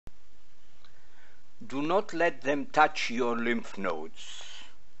Do not let them touch your lymph nodes.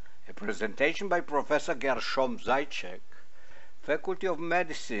 A presentation by Professor Gershom Zajcek, Faculty of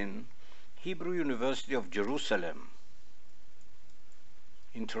Medicine, Hebrew University of Jerusalem.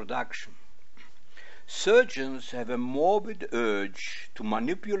 Introduction. Surgeons have a morbid urge to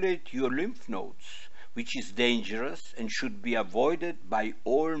manipulate your lymph nodes, which is dangerous and should be avoided by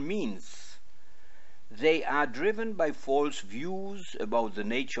all means. They are driven by false views about the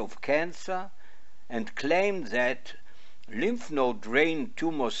nature of cancer and claim that lymph node drain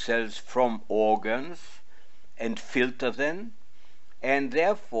tumor cells from organs and filter them, and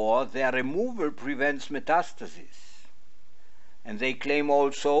therefore their removal prevents metastasis. And they claim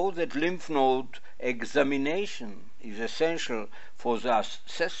also that lymph node examination is essential for the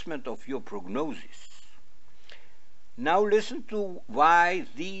assessment of your prognosis. Now listen to why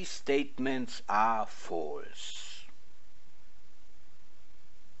these statements are false.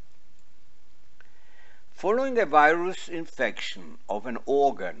 Following a virus infection of an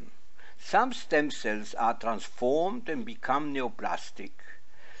organ, some stem cells are transformed and become neoplastic.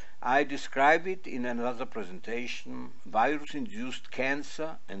 I describe it in another presentation, Virus-Induced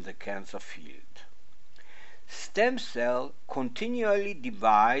Cancer and the Cancer Field. Stem cell continually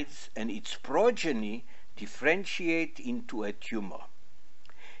divides and its progeny differentiate into a tumor.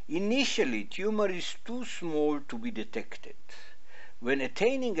 Initially, tumor is too small to be detected. When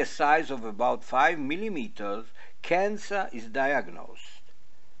attaining a size of about 5 millimeters, cancer is diagnosed.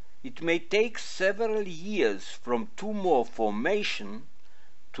 It may take several years from tumor formation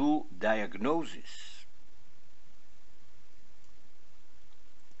to diagnosis.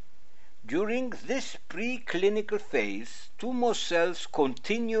 During this preclinical phase, tumor cells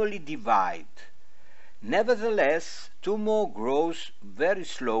continually divide. Nevertheless, tumor grows very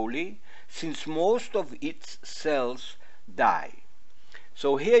slowly since most of its cells die.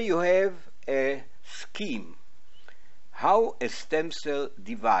 So here you have a scheme, how a stem cell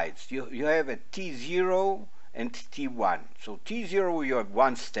divides. You have a T0 and T1. So T0, you have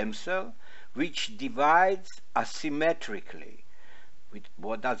one stem cell which divides asymmetrically.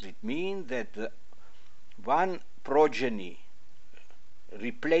 What does it mean? That one progeny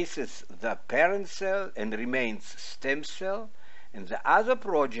replaces the parent cell and remains stem cell, and the other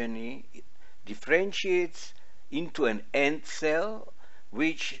progeny differentiates into an end cell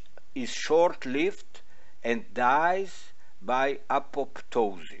which is short-lived and dies by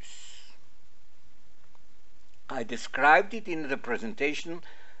apoptosis. I described it in the presentation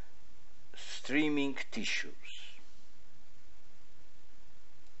Streaming Tissues.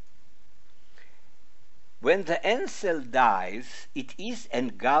 When the end cell dies, it is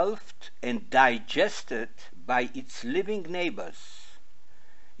engulfed and digested by its living neighbors.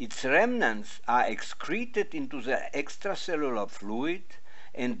 Its remnants are excreted into the extracellular fluid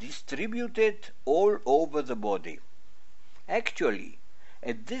and distributed all over the body. Actually,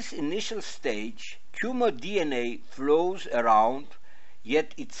 at this initial stage, tumor DNA flows around,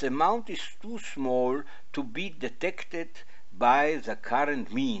 yet its amount is too small to be detected by the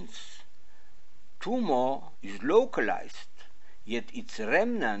current means. Tumor is localized, yet its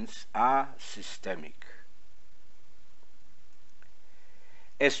remnants are systemic.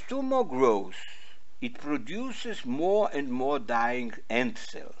 As tumor grows, it produces more and more dying end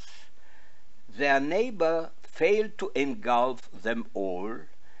cells. Their neighbor failed to engulf them all,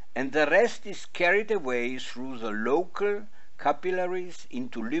 and the rest is carried away through the local capillaries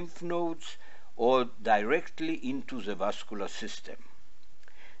into lymph nodes or directly into the vascular system.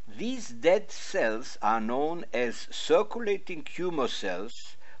 These dead cells are known as circulating tumor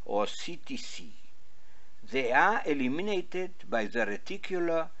cells or CTC. They are eliminated by the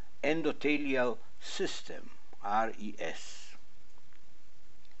reticular endothelial system, RES.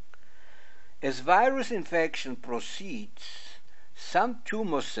 As virus infection proceeds, some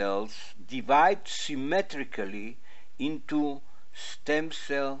tumor cells divide symmetrically into stem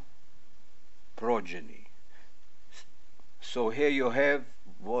cell progeny. So here you have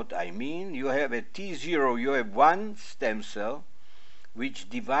what I mean. You have a T0, you have one stem cell which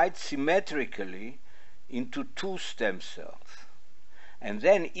divides symmetrically into two stem cells. And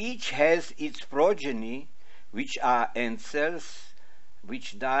then each has its progeny, which are end cells,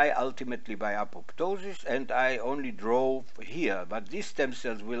 which die ultimately by apoptosis, and I only drove here, but these stem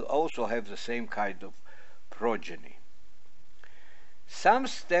cells will also have the same kind of progeny. Some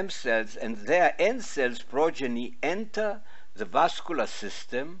stem cells and their end cells progeny enter the vascular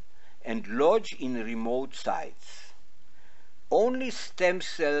system and lodge in remote sites. Only stem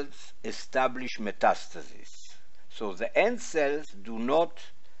cells establish metastasis. So the end cells do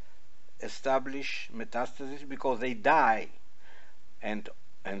not establish metastasis because they die, and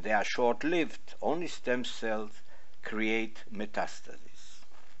and they are short-lived. Only stem cells create metastases.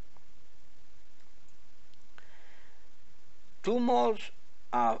 Tumors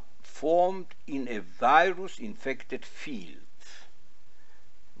are formed in a virus-infected field,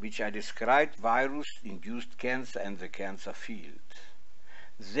 which I described, virus-induced cancer and the cancer field.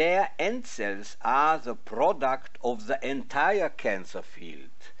 Their end cells are the product of the entire cancer field,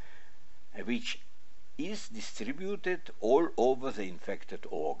 which is distributed all over the infected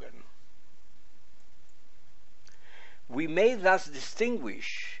organ. We may thus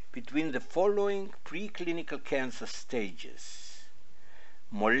distinguish between the following preclinical cancer stages: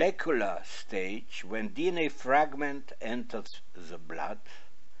 molecular stage, when DNA fragment enters the blood,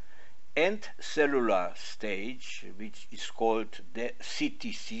 and cellular stage, which is called the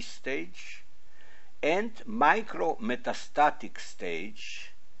CTC stage, and micrometastatic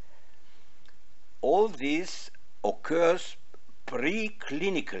stage. All this occurs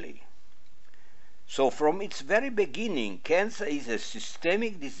preclinically. So from its very beginning, cancer is a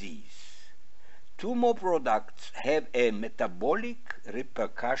systemic disease. Tumor products have a metabolic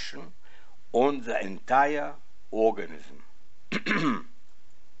repercussion on the entire organism.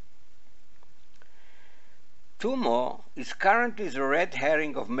 Tumor is currently the red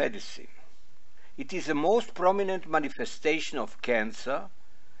herring of medicine. It is the most prominent manifestation of cancer,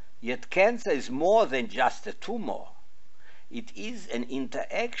 yet cancer is more than just a tumor. It is an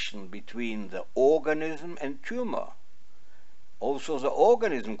interaction between the organism and tumor. Also, the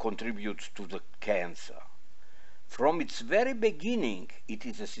organism contributes to the cancer. From its very beginning, it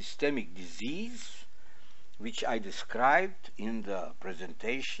is a systemic disease, which I described in the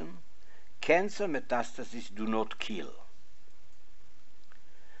presentation. Cancer metastases do not kill.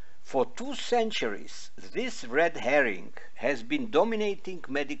 For 2 centuries, this red herring has been dominating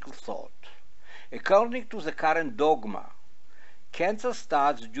medical thought. According to the current dogma, cancer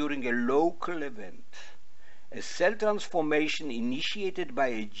starts during a local event, a cell transformation initiated by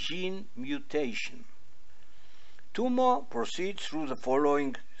a gene mutation. Tumor proceeds through the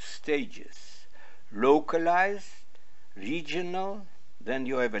following stages: localized, regional, then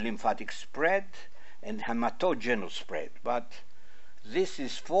you have a lymphatic spread and hematogenous spread. But this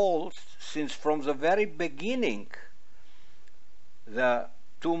is false, since from the very beginning the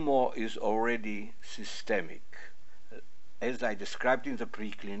tumor is already systemic, as I described in the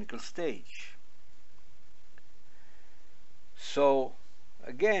preclinical stage. So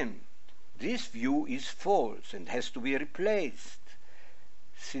again, this view is false and has to be replaced,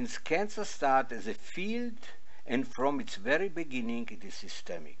 since cancer starts as a field and from its very beginning it is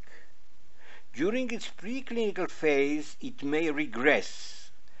systemic. During its preclinical phase it may regress,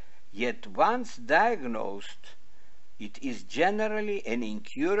 yet once diagnosed it is generally an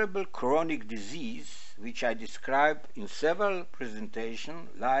incurable chronic disease, which I described in several presentations,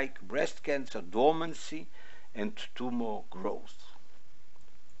 like breast cancer dormancy and tumor growth.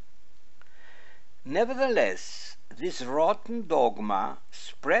 Nevertheless, this rotten dogma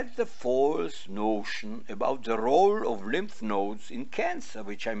spread the false notion about the role of lymph nodes in cancer,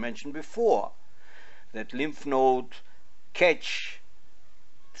 which I mentioned before, that lymph nodes catch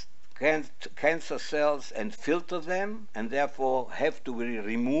cancer cells and filter them, and therefore have to be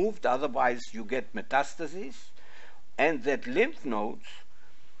removed, otherwise you get metastases, and that lymph nodes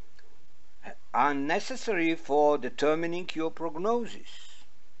are necessary for determining your prognosis.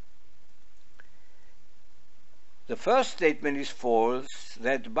 The first statement is false,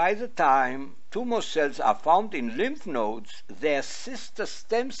 that by the time tumor cells are found in lymph nodes, their sister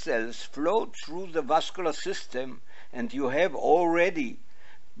stem cells float through the vascular system and you have already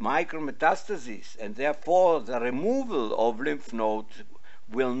micrometastases, and therefore the removal of lymph nodes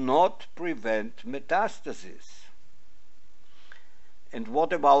will not prevent metastasis. And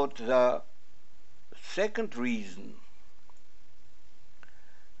what about the second reason?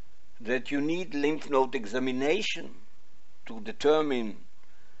 That you need lymph node examination to determine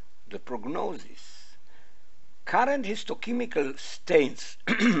the prognosis. Current histochemical stains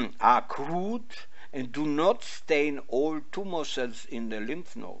are crude and do not stain all tumor cells in the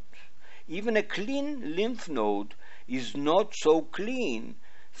lymph node. Even a clean lymph node is not so clean,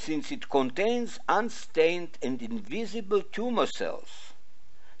 since it contains unstained and invisible tumor cells.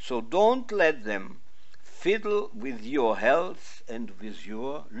 So don't let them fiddle with your health and with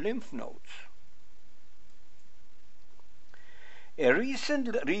your lymph nodes. A recent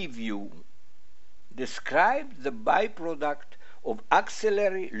review described the byproduct of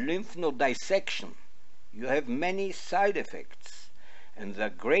axillary lymph node dissection. You have many side effects, and the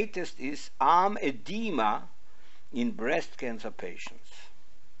greatest is arm edema in breast cancer patients.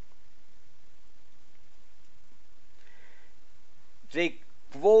 They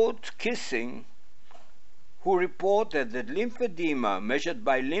quote Kissing, who reported that lymphedema measured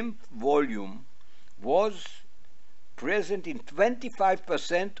by lymph volume was present in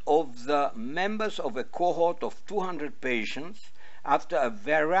 25% of the members of a cohort of 200 patients after a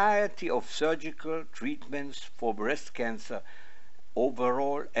variety of surgical treatments for breast cancer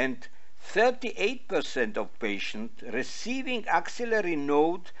overall, and 38% of patients receiving axillary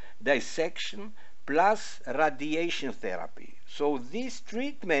node dissection plus radiation therapy. So this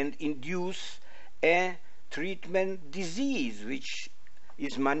treatment induces a treatment disease which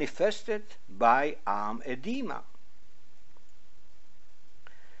is manifested by arm edema.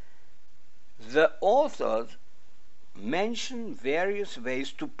 The authors mention various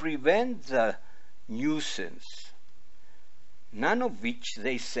ways to prevent the nuisance, none of which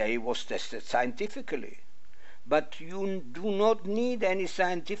they say was tested scientifically. But you do not need any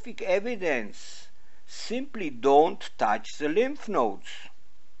scientific evidence. Simply don't touch the lymph nodes.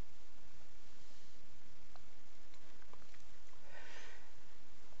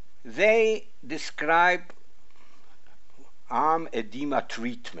 They describe arm edema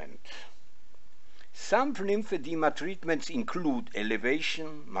treatment. Some lymphedema treatments include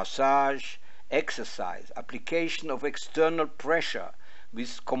elevation, massage, exercise, application of external pressure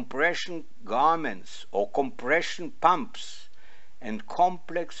with compression garments or compression pumps, and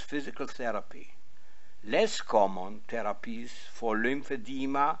complex physical therapy. Less common therapies for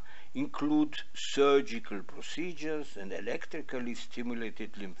lymphedema include surgical procedures and electrically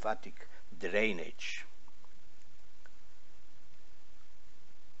stimulated lymphatic drainage.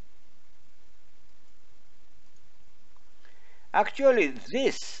 Actually,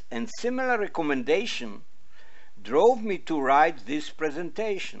 this and similar recommendation drove me to write this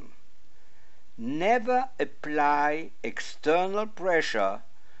presentation. Never apply external pressure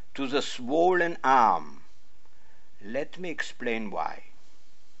to the swollen arm. Let me explain why.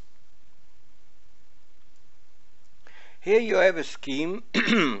 Here you have a scheme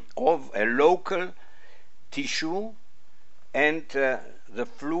of a local tissue and the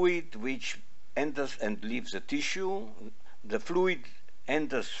fluid which enters and leaves the tissue. The fluid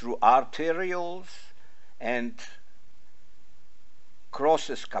enters through arterioles and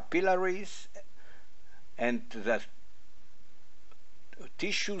crosses capillaries, and the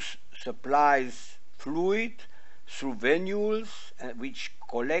tissue supplies fluid through venules which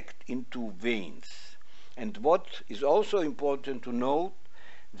collect into veins. And what is also important to note,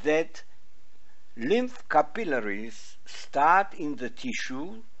 that lymph capillaries start in the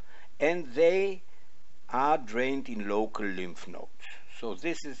tissue and they are drained in local lymph nodes. So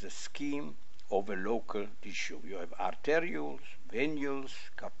this is a scheme of a local tissue. You have arterioles, venules,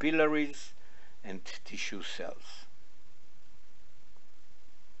 capillaries, and tissue cells.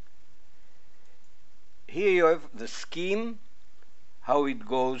 Here you have the scheme, how it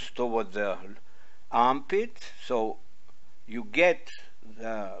goes toward the armpit. So you get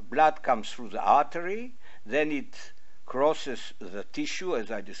the blood comes through the artery, then it crosses the tissue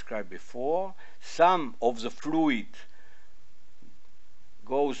as I described before. Some of the fluid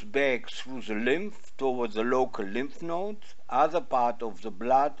goes back through the lymph towards the local lymph nodes. Other part of the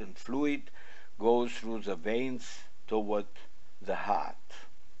blood and fluid goes through the veins toward the heart.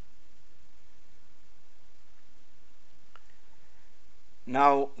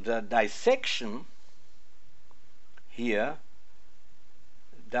 Now the dissection here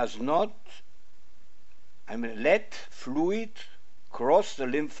does not let fluid cross the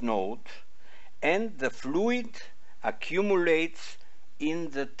lymph node, and the fluid accumulates in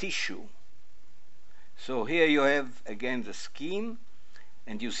the tissue. So here you have again the scheme,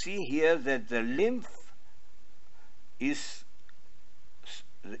 and you see here that the lymph it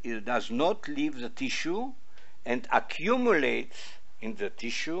does not leave the tissue and accumulates in the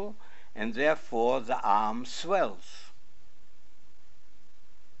tissue, and therefore the arm swells.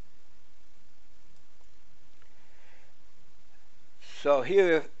 So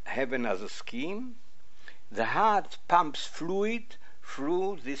here you have another scheme. The heart pumps fluid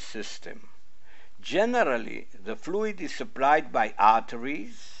through this system. Generally, the fluid is supplied by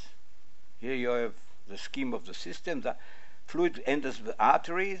arteries. Here you have the scheme of the system. The fluid enters the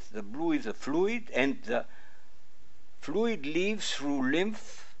arteries, the blue is the fluid, and the fluid leaves through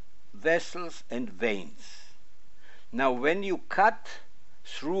lymph vessels and veins. Now when you cut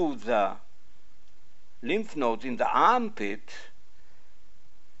through the lymph nodes in the armpit,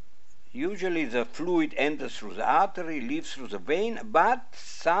 usually the fluid enters through the artery, leaves through the vein, but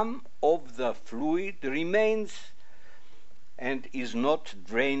some of the fluid remains and is not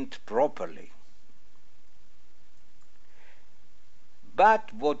drained properly.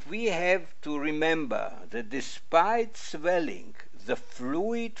 But what we have to remember, that despite swelling, the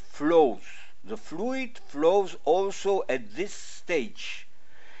fluid flows. The fluid flows also at this stage,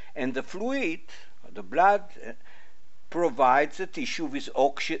 and the fluid, the blood, provides the tissue with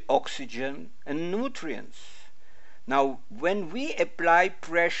oxygen and nutrients. Now, when we apply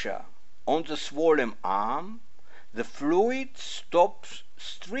pressure on the swollen arm, the fluid stops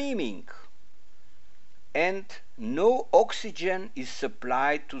streaming and no oxygen is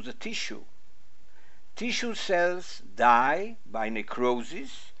supplied to the tissue. Tissue cells die by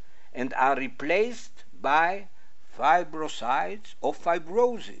necrosis and are replaced by fibrocytes or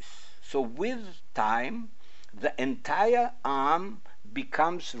fibrosis. So with time, the entire arm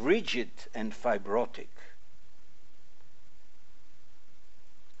becomes rigid and fibrotic.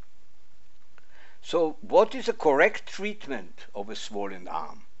 So what is a correct treatment of a swollen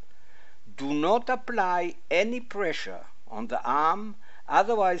arm? Do not apply any pressure on the arm,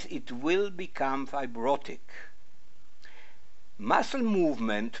 otherwise it will become fibrotic. Muscle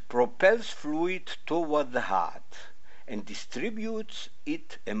movement propels fluid toward the heart and distributes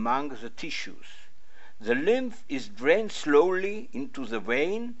it among the tissues. The lymph is drained slowly into the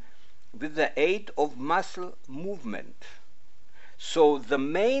vein with the aid of muscle movement. So the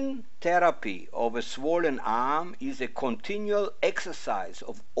main therapy of a swollen arm is a continual exercise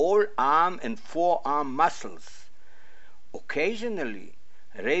of all arm and forearm muscles. Occasionally,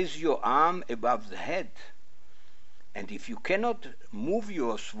 raise your arm above the head. And if you cannot move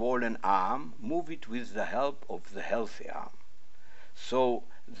your swollen arm, move it with the help of the healthy arm. So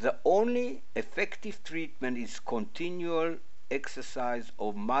the only effective treatment is continual exercise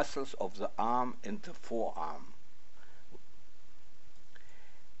of muscles of the arm and the forearm.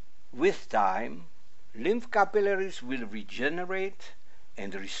 With time, lymph capillaries will regenerate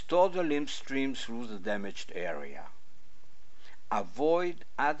and restore the lymph stream through the damaged area. Avoid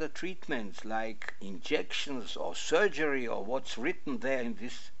other treatments like injections or surgery or what's written there in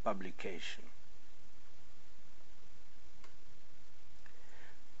this publication.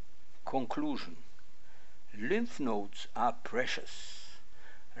 Conclusion. Lymph nodes are precious.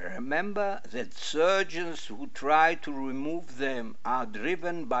 Remember that surgeons who try to remove them are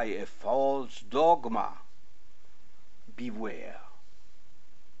driven by a false dogma. Beware.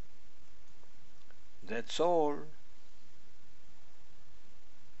 That's all.